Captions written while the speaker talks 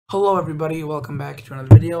Hello everybody, welcome back to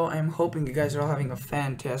another video. I'm hoping you guys are all having a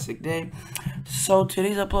fantastic day. So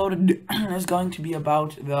today's upload is going to be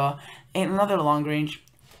about another long range.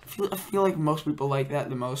 I feel like most people like that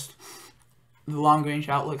the most, the long range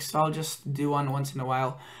outlook, so I'll just do one once in a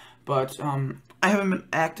while. But I haven't been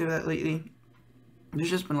active that lately. There's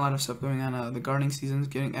just been a lot of stuff going on. The gardening season's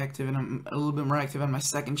getting active, and I'm a little bit more active on my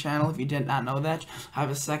second channel. If you did not know that, I have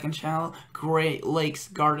a second channel, Great Lakes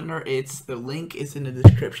Gardener. The link is in the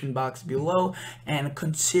description box below, and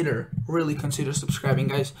really consider subscribing,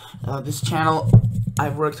 guys. This channel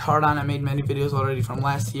I've worked hard on. I made many videos already from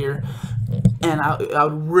last year, and I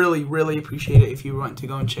would really appreciate it if you want to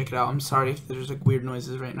go and check it out. I'm sorry if there's like weird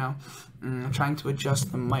noises right now. I'm trying to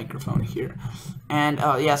adjust the microphone here. And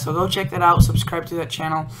yeah, so go check that out, subscribe to that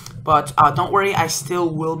channel. But don't worry, I still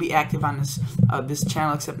will be active on this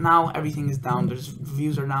channel, except now everything is down.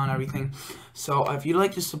 Views are down, everything. So if you'd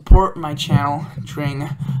like to support my channel during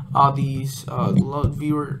these low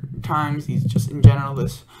viewer times, just in general,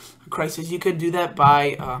 this crisis, you could do that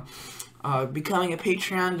by becoming a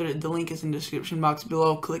Patreon. The link is in the description box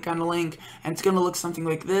below. Click on the link, and it's gonna look something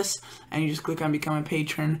like this. And you just click on become a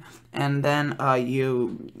patron, and then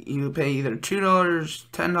you pay either $2,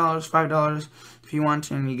 $10, $5 if you want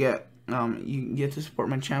to, and you get to support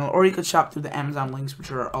my channel. Or you could shop through the Amazon links,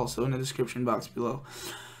 which are also in the description box below.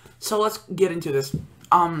 So let's get into this. The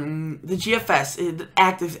GFS, the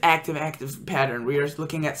active pattern. We are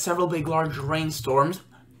looking at several big, large rainstorms.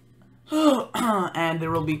 And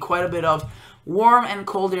there will be quite a bit of warm and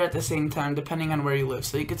cold air at the same time, depending on where you live.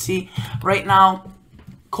 So you can see right now,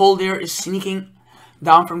 cold air is sneaking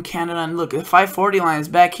down from Canada, and look, the 540 line is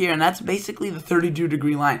back here, and that's basically the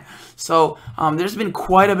 32-degree line. So there's been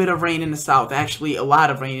quite a bit of rain in the south, actually a lot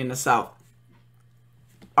of rain in the south.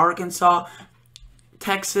 Arkansas,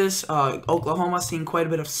 Texas, Oklahoma seeing quite a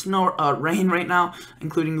bit of rain right now,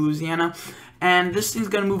 including Louisiana. And this thing's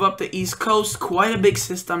going to move up the East Coast. Quite a big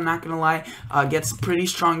system, not going to lie. Gets pretty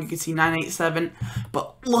strong. You can see 987.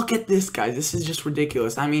 But look at this, guys. This is just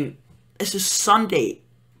ridiculous. I mean, this is Sunday,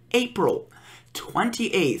 April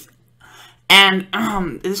 28th. And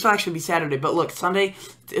this will actually be Saturday. But look, Saturday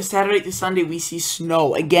to Sunday, we see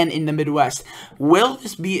snow again in the Midwest. Will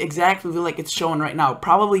this be exactly like it's showing right now?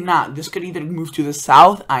 Probably not. This could either move to the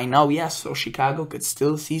south. I know, yes. So Chicago could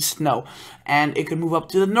still see snow. And it could move up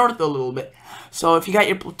to the north a little bit. So if you got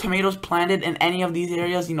your tomatoes planted in any of these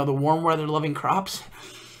areas, you know, the warm weather loving crops,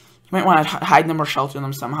 you might want to hide them or shelter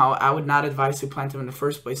them somehow. I would not advise to plant them in the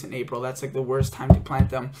first place in April. That's like the worst time to plant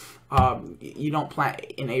them. You don't plant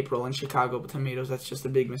in April in Chicago with tomatoes. That's just a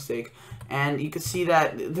big mistake. And you can see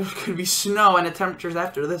that there could be snow, and the temperatures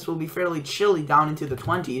after this will be fairly chilly, down into the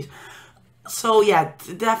 20s. So yeah,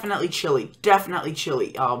 definitely chilly,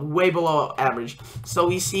 way below average. So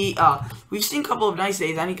we've seen a couple of nice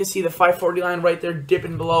days, and you can see the 540 line right there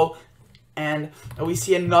dipping below. And we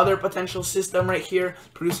see another potential system right here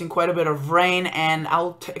producing quite a bit of rain, and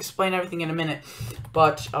I'll explain everything in a minute.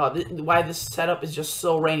 But why this setup is just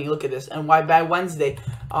so rainy, look at this, and why by Wednesday,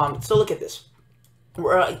 so look at this.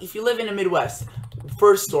 If you live in the Midwest,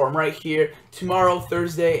 first storm right here, tomorrow,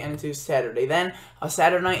 Thursday, and into Saturday. Then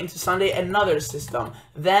Saturday night into Sunday, another system.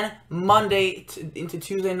 Then Monday into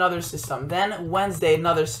Tuesday, another system. Then Wednesday,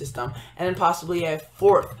 another system. And then possibly a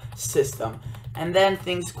fourth system. And then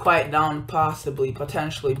things quiet down,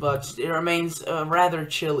 potentially, but it remains rather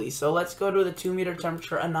chilly. So let's go to the 2-meter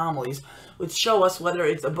temperature anomalies, which show us whether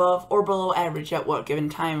it's above or below average at what given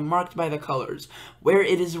time, marked by the colors. Where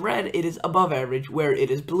it is red, it is above average. Where it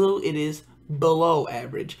is blue, it is below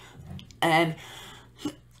average. And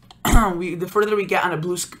the further we get on a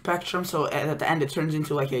blue spectrum, so at the end it turns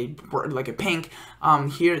into like a pink.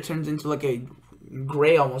 Here it turns into like a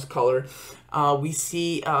gray almost color. We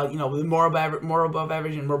see you know, more above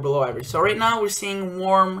average and more below average. So right now we're seeing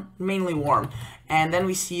warm, mainly warm, and then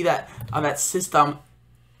we see that that system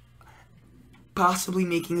possibly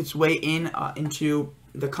making its way into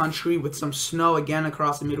the country with some snow again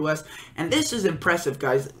across the Midwest. And this is impressive,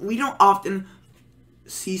 guys. We don't often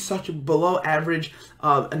see such below average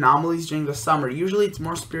anomalies during the summer. Usually it's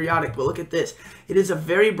more periodic, but look at this. It is a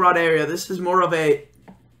very broad area. This is more of a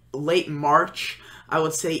late March, I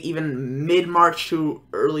would say even mid-March to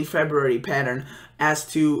early February pattern, as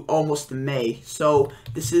to almost May. So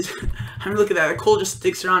this is, I mean, look at that. The cold just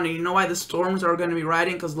sticks around, and you know why the storms are going to be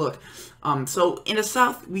riding? Because look, so in the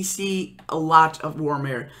south we see a lot of warm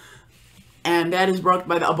air, and that is brought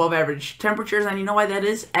by the above average temperatures. And you know why that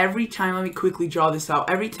is? Every time, let me quickly draw this out.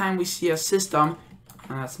 Every time we see a system,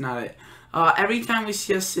 that's not it. Every time we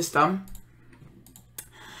see a system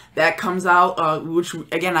that comes out, which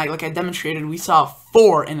again, like I demonstrated, we saw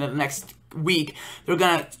 4 in the next week, they're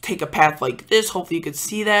gonna take a path like this. Hopefully you could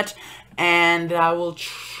see that, and I will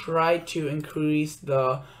try to increase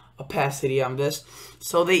the opacity on this.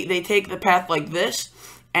 So they take the path like this,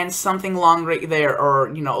 and something long right there, or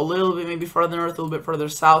you know, a little bit maybe further north, a little bit further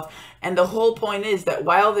south. And the whole point is that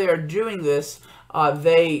while they are doing this,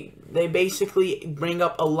 they basically bring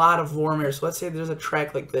up a lot of warm air. So let's say there's a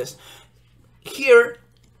track like this. Here,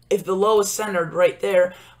 if the low is centered right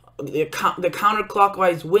there, the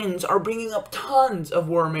counterclockwise winds are bringing up tons of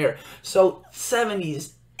warm air. So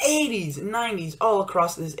 70s, 80s, 90s, all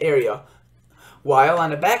across this area. While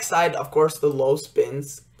on the backside, of course, the low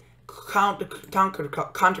spins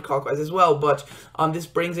counterclockwise as well. But this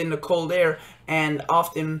brings in the cold air, and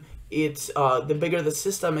often it's the bigger the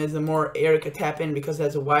system is, the more air it could tap in because it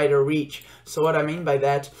has a wider reach. So what I mean by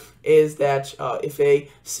that is that if a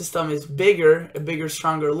system is bigger, a bigger,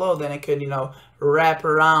 stronger low, then it could, you know, wrap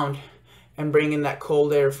around and bring in that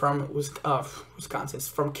cold air from Wisconsin,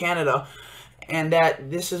 from Canada, and that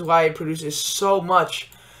this is why it produces so much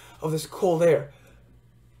of this cold air.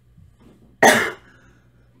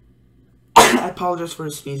 I apologize for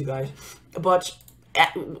the sneeze, guys, but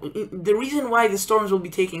the reason why the storms will be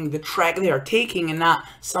taking the track they are taking and not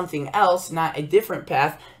something else, not a different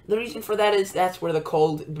path, the reason for that is that's where the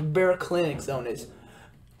baroclinic zone is.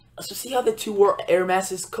 So see how the two air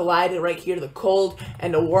masses collide right here, the cold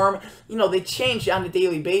and the warm? You know, they change on a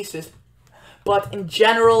daily basis, but in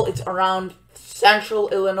general, it's around central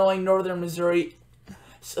Illinois, northern Missouri,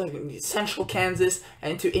 central Kansas,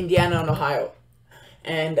 and to Indiana and Ohio,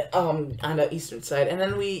 and on the eastern side. And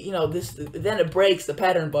then then it breaks the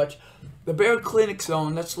pattern. But the baroclinic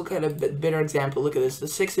zone, let's look at a better example. Look at this. The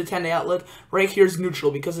 6 to 10 day outlook right here is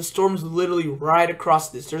neutral because the storm's literally right across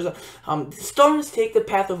this. There's a storms take the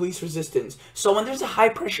path of least resistance. So when there's a high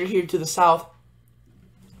pressure here to the south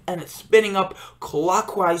and it's spinning up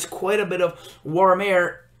clockwise quite a bit of warm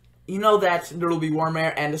air, you know that there will be warm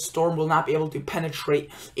air and the storm will not be able to penetrate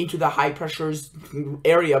into the high pressure's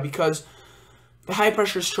area because the high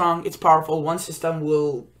pressure is strong, it's powerful. One system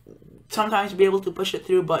will sometimes be able to push it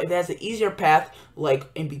through, but if it has an easier path, like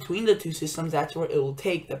in between the two systems, that's where it will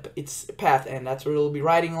take its path, and that's where it will be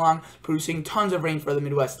riding along, producing tons of rain for the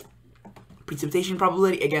Midwest. Precipitation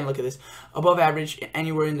probability, again, look at this, above average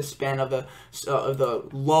anywhere in the span of the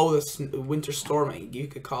winter storm, you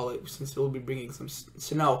could call it, since it will be bringing some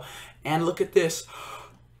snow. And look at this,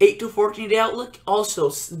 8 to 14 day outlook, also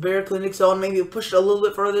baroclinic zone, maybe push it a little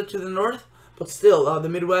bit further to the north, but still, the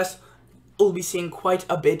Midwest will be seeing quite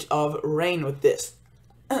a bit of rain with this.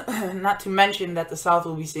 Not to mention that the South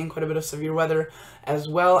will be seeing quite a bit of severe weather as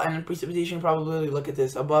well, and in precipitation probability, look at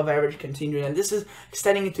this, above average continuing, and this is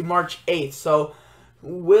extending into March 8th, so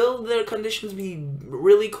will the conditions be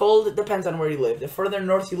really cold? It depends on where you live. The further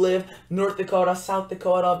north you live, North Dakota, South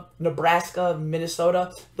Dakota, Nebraska,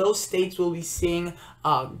 Minnesota, those states will be seeing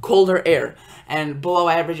colder air, and below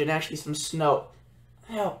average, and actually some snow.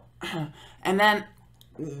 And then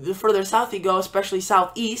the further south you go, especially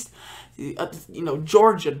southeast,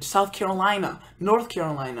 Georgia, South Carolina, North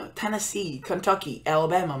Carolina, Tennessee, Kentucky,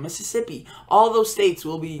 Alabama, Mississippi, all those states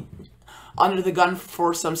will be under the gun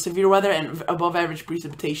for some severe weather and above average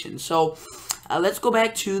precipitation. So let's go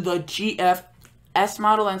back to the GFS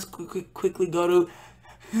model and quickly go to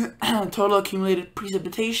total accumulated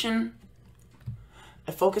precipitation.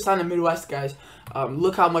 I focus on the Midwest, guys.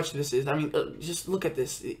 Look how much this is. I mean, just look at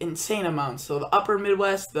this. Insane amounts. So the upper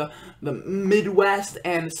Midwest, the Midwest,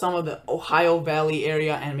 and some of the Ohio Valley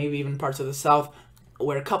area, and maybe even parts of the South,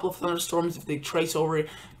 where a couple of thunderstorms, if they trace over,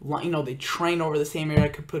 they train over the same area,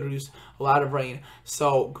 could produce a lot of rain.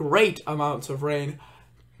 So great amounts of rain.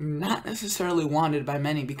 Not necessarily wanted by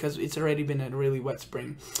many because it's already been a really wet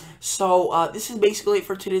spring. So this is basically it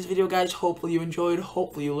for today's video, guys. Hopefully you enjoyed.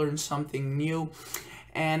 Hopefully you learned something new.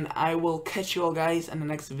 And I will catch you all guys in the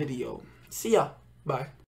next video. See ya. Bye.